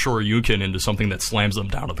link her Shoryuken into something that slams them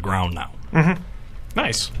down to the ground now. Mm-hmm.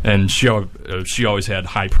 Nice. And she always had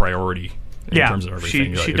high priority in terms of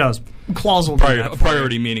everything. She does. Claws will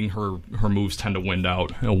priority meaning her moves tend to win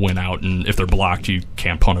out, and if they're blocked, you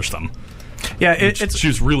can't punish them. Yeah, she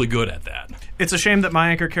was really good at that. It's a shame that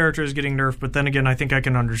my anchor character is getting nerfed, but then again, I think I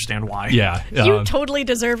can understand why. Yeah. You totally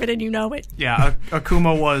deserve it, and you know it. Yeah,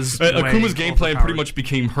 Akuma was... Akuma's game plan pretty much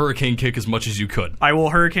became Hurricane Kick as much as you could. I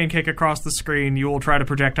will Hurricane Kick across the screen, you will try to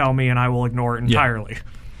projectile me, and I will ignore it entirely.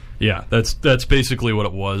 Yeah, that's basically what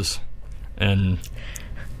it was. And...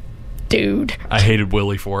 Dude. I hated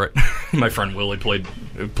Willie for it. My friend Willie plays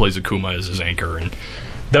Akuma as his anchor, and...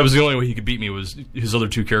 That was the only way he could beat me, was his other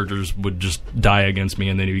 2 characters would just die against me,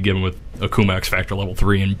 and then he would get him with Akuma X Factor level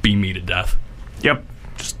 3 and beam me to death. Yep.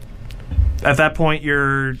 Just At that point,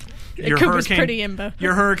 your Koopa's pretty imbo.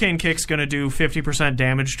 Your hurricane kick's going to do 50%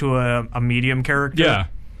 damage to a medium character. Yeah.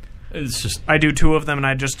 It's just... I do 2 of them, and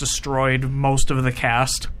I just destroyed most of the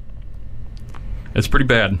cast. It's pretty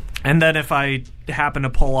bad. And then if I happen to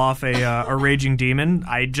pull off a Raging Demon,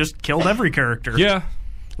 I just killed every character. Yeah.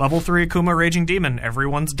 Level 3 Akuma Raging Demon,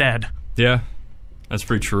 everyone's dead. Yeah. That's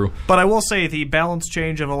pretty true. But I will say the balance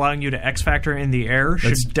change of allowing you to X-Factor in the air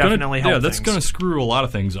should definitely help. Yeah, that's going to screw a lot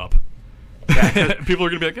of things up. Yeah, people are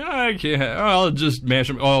going to be like, I can't. I'll just mash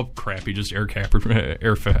them. Oh, crap. You just air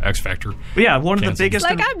X-Factor. Yeah, one of the biggest...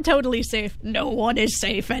 Like, I'm totally safe. No one is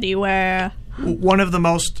safe anywhere. One of the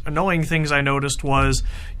most annoying things I noticed was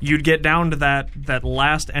you'd get down to that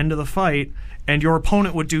last end of the fight, and your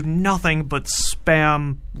opponent would do nothing but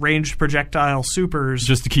spam ranged projectile supers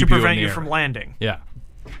just to keep prevent you you from landing. Yeah.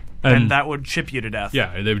 And that would chip you to death.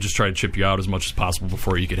 Yeah, they would just try to chip you out as much as possible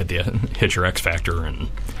before you could hit your X-Factor, and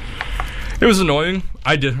it was annoying.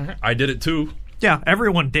 I did it too. Yeah,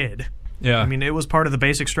 everyone did. Yeah. I mean, it was part of the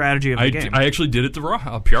basic strategy of the game. I actually did it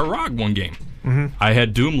to PR Rog one game. Mm-hmm. I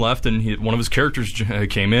had Doom left, and one of his characters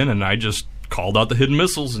came in, and I just called out the hidden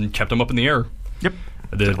missiles and kept them up in the air. Yep.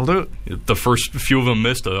 That'll do it. The first few of them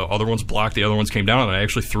missed, the other ones blocked, the other ones came down, and I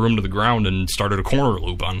actually threw them to the ground and started a corner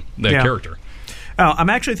loop on that character.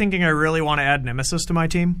 I'm actually thinking I really want to add Nemesis to my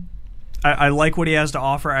team. I like what he has to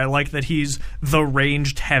offer. I like that he's the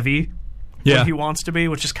ranged heavy when he wants to be,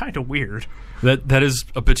 which is kind of weird. That is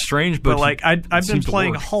a bit strange, but like I've been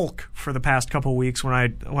playing Hulk for the past couple weeks when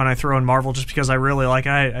I throw in Marvel just because I really like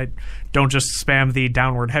I don't just spam the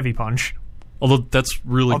downward heavy punch. Although that's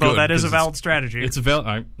really good. Although that is a valid strategy. It's a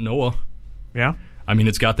valid Noah. Yeah. I mean,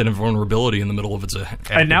 it's got that invulnerability in the middle of its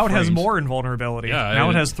and now it frames. has more invulnerability. Yeah,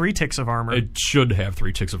 now it has 3 ticks of armor. It should have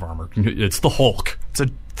 3 ticks of armor. It's the Hulk. It's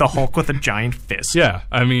the Hulk with a giant fist. Yeah,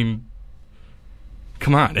 I mean,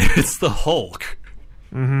 come on, it's the Hulk.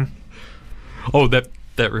 Mm-hmm. Oh, that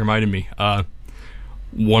reminded me.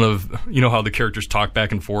 One of how the characters talk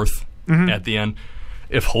back and forth at the end.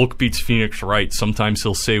 If Hulk beats Phoenix right, sometimes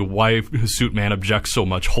he'll say, "Why Suit Man objects so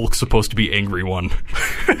much? Hulk's supposed to be angry one."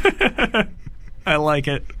 I like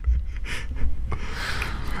it.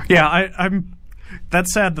 Yeah, I'm.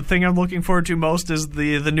 That's sad. The thing I'm looking forward to most is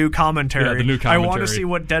the new commentary. Yeah, the new commentary. I want to see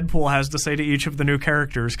what Deadpool has to say to each of the new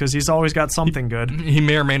characters because he's always got something good. He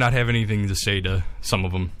may or may not have anything to say to some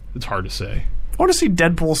of them. It's hard to say. I want to see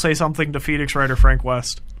Deadpool say something to Phoenix Wright or Frank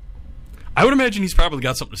West. I would imagine he's probably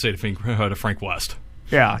got something to say to Frank West.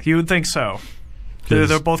 Yeah, you would think so.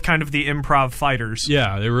 They're both kind of the improv fighters.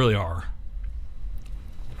 Yeah, they really are.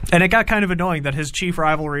 And it got kind of annoying that his chief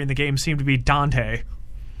rivalry in the game seemed to be Dante.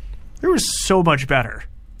 It was so much better.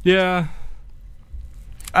 Yeah.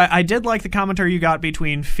 I did like the commentary you got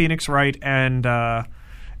between Phoenix Wright and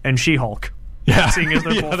She-Hulk. Yeah. Seeing as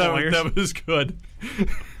they're both lawyers. That was good.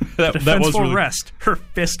 that was really... rest. Her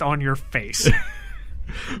fist on your face.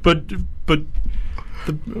 But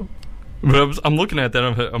I'm looking at that.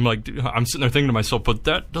 I'm like, I'm sitting there thinking to myself, but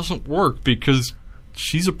that doesn't work because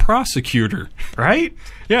she's a prosecutor, right?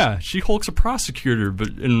 Yeah, She-Hulk's a prosecutor, but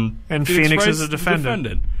and Phoenix is a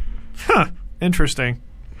defendant. Huh? Interesting.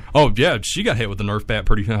 Oh yeah, she got hit with the Nerf bat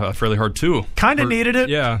fairly hard too. Kind of needed it.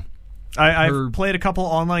 Yeah. I've played a couple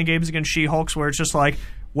online games against She-Hulks where it's just like,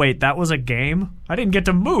 wait, that was a game? I didn't get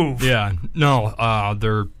to move. Yeah. No.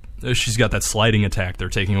 She's got that sliding attack. They're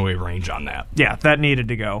taking away range on that. Yeah, that needed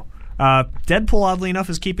to go. Deadpool, oddly enough,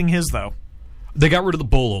 is keeping his, though. They got rid of the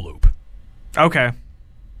bolo loop. Okay.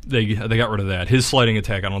 They got rid of that. His sliding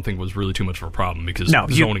attack, I don't think, was really too much of a problem because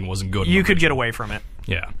zoning wasn't good. You could get away from it.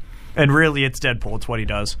 Yeah. And really, it's Deadpool. It's what he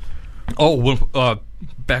does. Oh, well,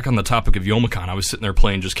 back on the topic of Youmacon, I was sitting there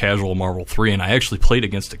playing just casual Marvel 3, and I actually played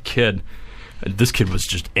against a kid. This kid was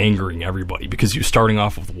just angering everybody because he was starting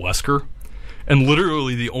off with Wesker, and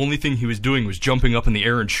literally the only thing he was doing was jumping up in the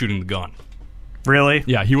air and shooting the gun. Really?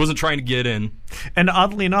 Yeah, he wasn't trying to get in. And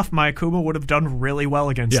oddly enough, my Akuma would have done really well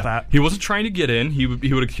against that. He wasn't trying to get in. He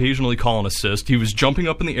would occasionally call an assist. He was jumping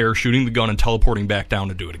up in the air, shooting the gun, and teleporting back down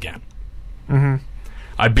to do it again. Mm-hmm.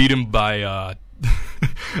 I beat him by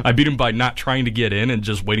not trying to get in and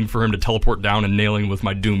just waiting for him to teleport down and nailing him with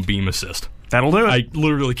my Doom Beam assist. That'll do it. I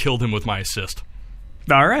literally killed him with my assist.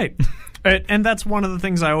 All right. And that's one of the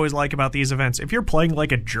things I always like about these events. If you're playing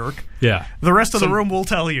like a jerk, the rest of the room will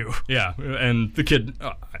tell you. Yeah, and the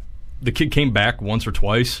kid came back once or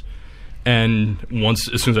twice, and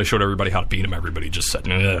as soon as I showed everybody how to beat him, everybody just said,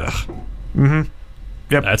 ugh. Mm-hmm.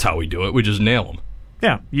 Yep. That's how we do it. We just nail them.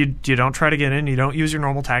 Yeah, you don't try to get in. You don't use your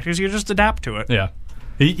normal tactics. You just adapt to it. Yeah.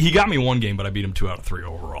 He got me one game, but I beat him 2 out of 3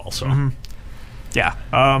 overall, so. Mm-hmm. Yeah.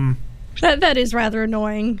 That is rather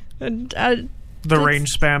annoying. And, The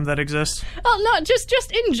range spam that exists. Oh no,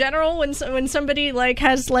 just in general, when somebody like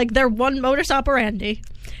has like their one modus operandi,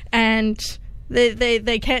 and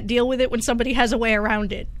they can't deal with it when somebody has a way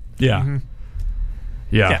around it. Yeah. Mm-hmm.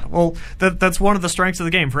 Yeah. Well, that's one of the strengths of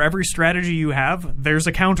the game. For every strategy you have, there's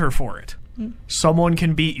a counter for it. Someone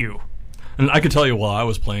can beat you. And I can tell you, while I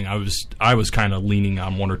was playing, I was kind of leaning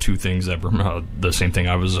on one or two things that were the same thing.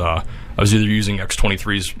 I was either using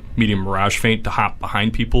X-23's medium Mirage Feint to hop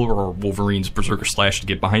behind people, or Wolverine's Berserker Slash to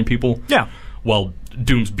get behind people. Yeah. While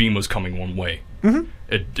Doom's Beam was coming one way. Mm-hmm.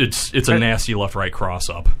 It's a nasty left-right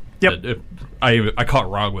cross-up. Yep. I caught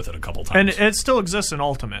Rog with it a couple times. And it still exists in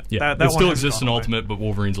Ultimate. Yeah, that it still one exists hasn't in gone away. Ultimate, but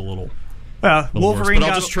Wolverine's a little Wolverine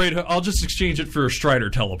worse. But I'll just exchange it for a Strider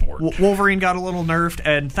teleport. Wolverine got a little nerfed,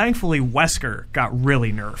 and thankfully Wesker got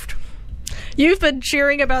really nerfed. You've been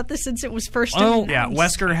cheering about this since it was first announced. Yeah,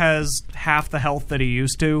 Wesker has half the health that he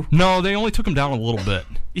used to. No, they only took him down a little bit.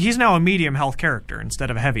 He's now a medium health character instead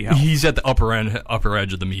of a heavy health. He's at the upper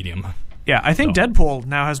edge of the medium. Yeah, I think No. Deadpool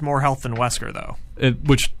now has more health than Wesker, though.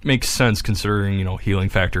 Which makes sense considering, healing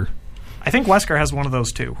factor. I think Wesker has one of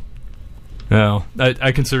those, too. No,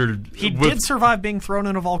 I considered... He did survive being thrown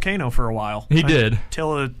in a volcano for a while. He did.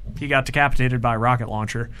 Till he got decapitated by a rocket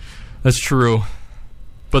launcher. That's true.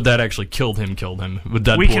 But that actually killed him. With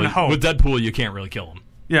Deadpool, We can hope. With Deadpool, you can't really kill him.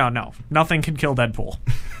 Yeah, no. Nothing can kill Deadpool.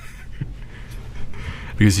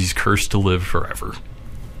 Because he's cursed to live forever.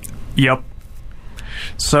 Yep.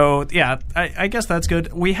 So, yeah, I guess that's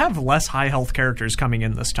good. We have less high health characters coming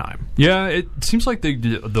in this time. Yeah, it seems like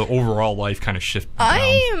the overall life kind of shifted down.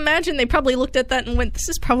 I imagine they probably looked at that and went, "This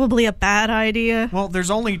is probably a bad idea." Well, there's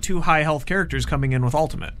only 2 high health characters coming in with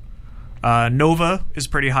Ultimate. Nova is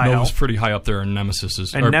pretty high Nova's health. pretty high up there, and Nemesis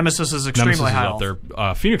is... And Nemesis is extremely Nemesis is high up health.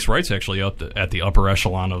 there. Phoenix Wright's actually up at the upper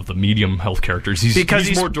echelon of the medium health characters. He's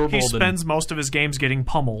more durable he than... spends most of his games getting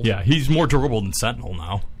pummeled. Yeah, he's more durable than Sentinel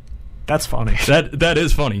now. That's funny. That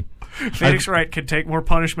is funny. Phoenix Wright could take more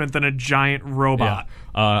punishment than a giant robot.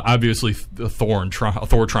 Yeah. Obviously,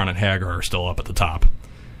 Thortron and Hagar are still up at the top.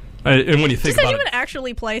 And when you think Does about anyone it...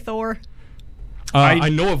 actually play Thor? I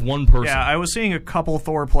know of one person. Yeah, I was seeing a couple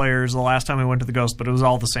Thor players the last time I went to the Ghost, but it was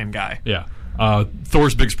all the same guy. Yeah.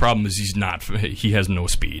 Thor's biggest problem is he has no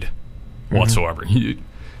speed whatsoever. And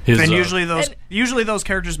usually those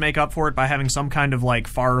characters make up for it by having some kind of like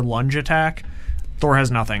far lunge attack. Thor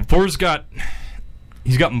has nothing. He's got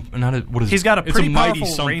a pretty mighty powerful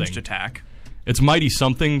something. ranged attack. It's mighty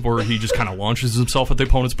something where he just kind of launches himself at the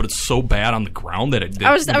opponents, but it's so bad on the ground that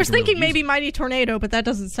I was thinking maybe Mighty Tornado, but that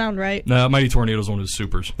doesn't sound right. No, Mighty Tornado's one of his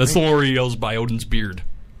supers. That's the one where he yells by Odin's beard.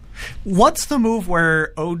 What's the move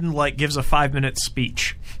where Odin gives a 5-minute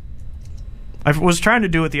speech? I was trying to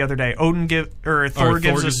do it the other day. Thor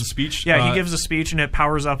gives a speech. Yeah, he gives a speech and it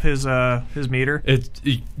powers up his meter. It's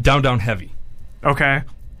down heavy. Okay,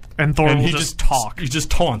 and Thor will just talk. He just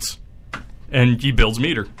taunts, and he builds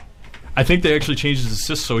meter. I think they actually changed his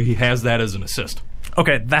assist so he has that as an assist.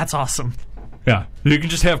 Okay, that's awesome. Yeah, you can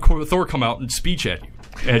just have Thor come out and speech at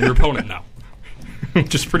your opponent now,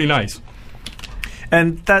 which is pretty nice.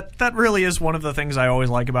 And that really is one of the things I always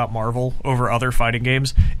like about Marvel over other fighting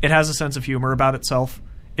games. It has a sense of humor about itself.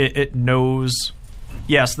 It knows,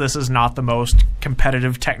 yes, this is not the most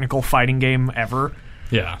competitive technical fighting game ever.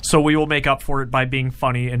 Yeah. So we will make up for it by being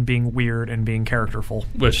funny and being weird and being characterful.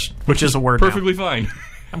 Which is a word perfectly fine.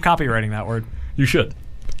 I'm copywriting that word. You should.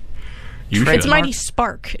 It's Mighty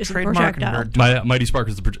Spark is the Trademark projectile. Mighty Spark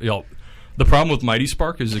is the problem with Mighty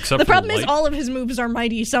Spark is The problem is all of his moves are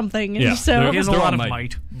mighty something. And Yeah, so he has a lot of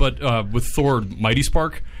might. But with Thor, Mighty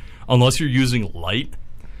Spark, unless you're using light,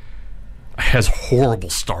 has horrible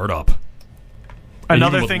startup.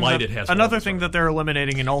 Another thing that they're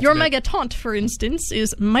eliminating in Ultimate. your Mega Taunt, for instance,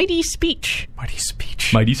 is Mighty Speech. Mighty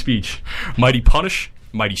Speech. Mighty Speech. Mighty Punish.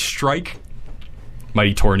 Mighty Strike.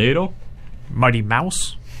 Mighty Tornado. Mighty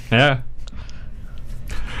Mouse. Yeah.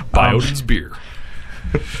 By Odin's beer.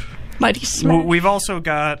 Mighty Smash. We've also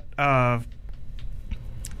got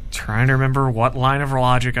trying to remember what line of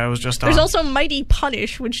logic I was just on. There's also Mighty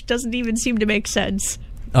Punish, which doesn't even seem to make sense.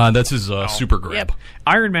 That's his super grab. Yep.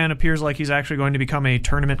 Iron Man appears like he's actually going to become a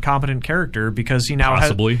tournament competent character because he now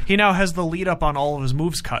has the lead up on all of his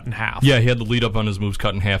moves cut in half. Yeah, he had the lead up on his moves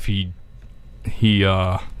cut in half. He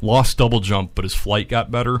lost double jump, but his flight got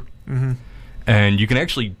better. Mm-hmm. And you can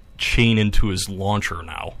actually chain into his launcher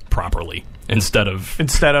now properly instead of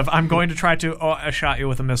I'm going to try to shot you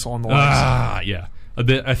with a missile in the legs. Yeah.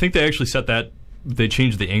 I think they actually they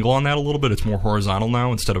changed the angle on that a little bit. It's more horizontal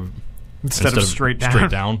now instead of straight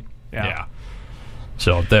down. Yeah.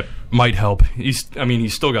 So might help. He's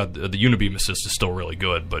still got the Unibeam assist is still really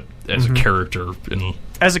good, but as a character,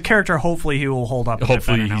 as a character, hopefully he will hold up.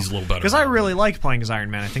 Hopefully he's a little better. Because I really like playing as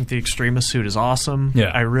Iron Man. I think the Extremis suit is awesome.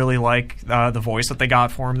 Yeah. I really like the voice that they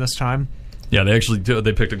got for him this time. Yeah,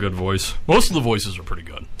 they picked a good voice. Most of the voices are pretty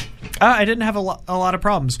good. I didn't have a lot of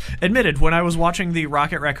problems. Admitted, when I was watching the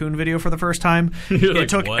Rocket Raccoon video for the first time, You're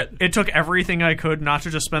like, what? It took everything I could not to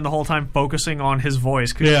just spend the whole time focusing on his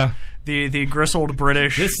voice. Yeah. The gristled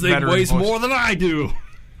British This thing veteran weighs voice. more than I do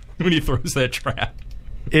when he throws that trap.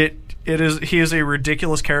 He is a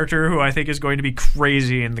ridiculous character who I think is going to be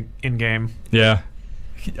crazy in game. Yeah.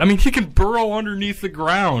 He can burrow underneath the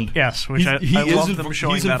ground. Yes, which I love them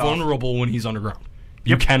showing he's that off. invulnerable when he's underground.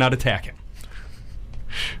 You cannot attack him.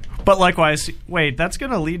 But likewise, wait, that's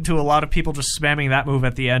going to lead to a lot of people just spamming that move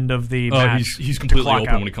at the end of the match. He's completely open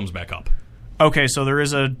out. when he comes back up. Okay, so there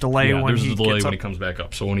is a delay when there's he a delay gets when up. he comes back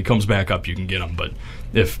up. So when he comes back up, you can get him. But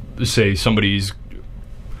if, say, somebody's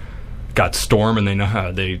got Storm and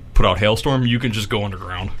they put out Hailstorm, you can just go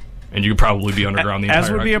underground. And you could probably be underground the entire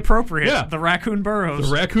As would be appropriate. Yeah. The raccoon burrows.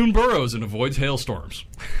 The raccoon burrows and avoids hailstorms.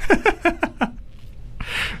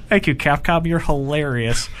 Thank you, Capcom. You're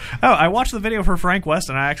hilarious. Oh, I watched the video for Frank West,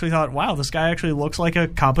 and I actually thought, wow, this guy actually looks like a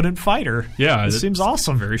competent fighter. Yeah. This seems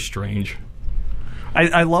awesome. Very strange.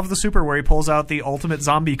 I love the super where he pulls out the ultimate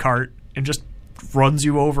zombie cart and just runs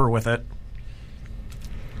you over with it.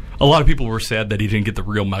 A lot of people were sad that he didn't get the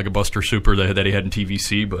real Mega Buster super that he had in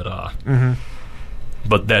TVC,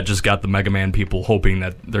 but that just got the Mega Man people hoping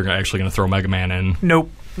that they're actually going to throw Mega Man in. Nope,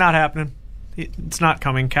 not happening. It's not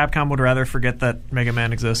coming. Capcom would rather forget that Mega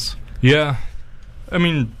Man exists. Yeah.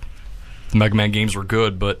 The Mega Man games were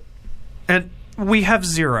good, but... And we have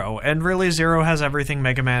Zero, and really Zero has everything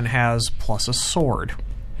Mega Man has plus a sword.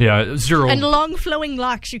 Yeah, Zero... And long flowing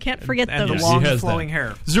locks, you can't forget And those. the long he has flowing that.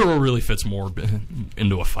 hair. Zero really fits more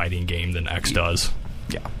into a fighting game than X does.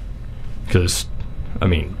 Yeah. Because,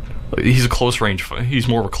 he's he's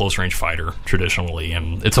more of a close-range fighter, traditionally,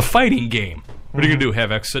 and it's a fighting game. What are you going to do,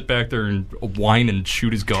 have X sit back there and whine and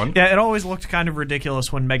shoot his gun? Yeah, it always looked kind of ridiculous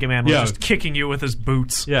when Mega Man was just kicking you with his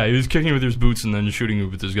boots. Yeah, he was kicking you with his boots and then shooting you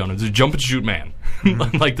with his gun. It's a jump and shoot man,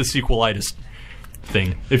 like the sequelitis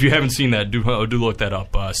thing. If you haven't seen that, do look that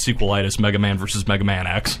up. Sequelitis, Mega Man versus Mega Man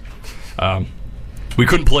X. We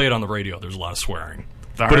couldn't play it on the radio. There's a lot of swearing,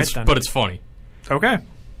 but it's funny. Okay,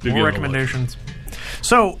 Give more you a recommendations.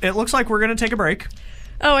 So it looks like we're going to take a break.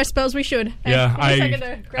 Oh, I suppose we should. Yeah, Give me a second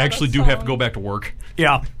I to grab actually a do have to song. go back to work.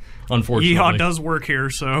 Yeah, Unfortunately, Yeehaw does work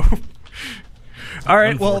here, so. All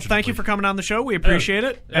right, well, thank you for coming on the show. We appreciate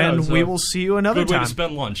it, and we will see you another good way time. to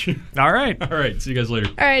spend lunch. All right. All right, see you guys later.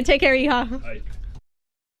 All right, take care, Yeehaw. Bye.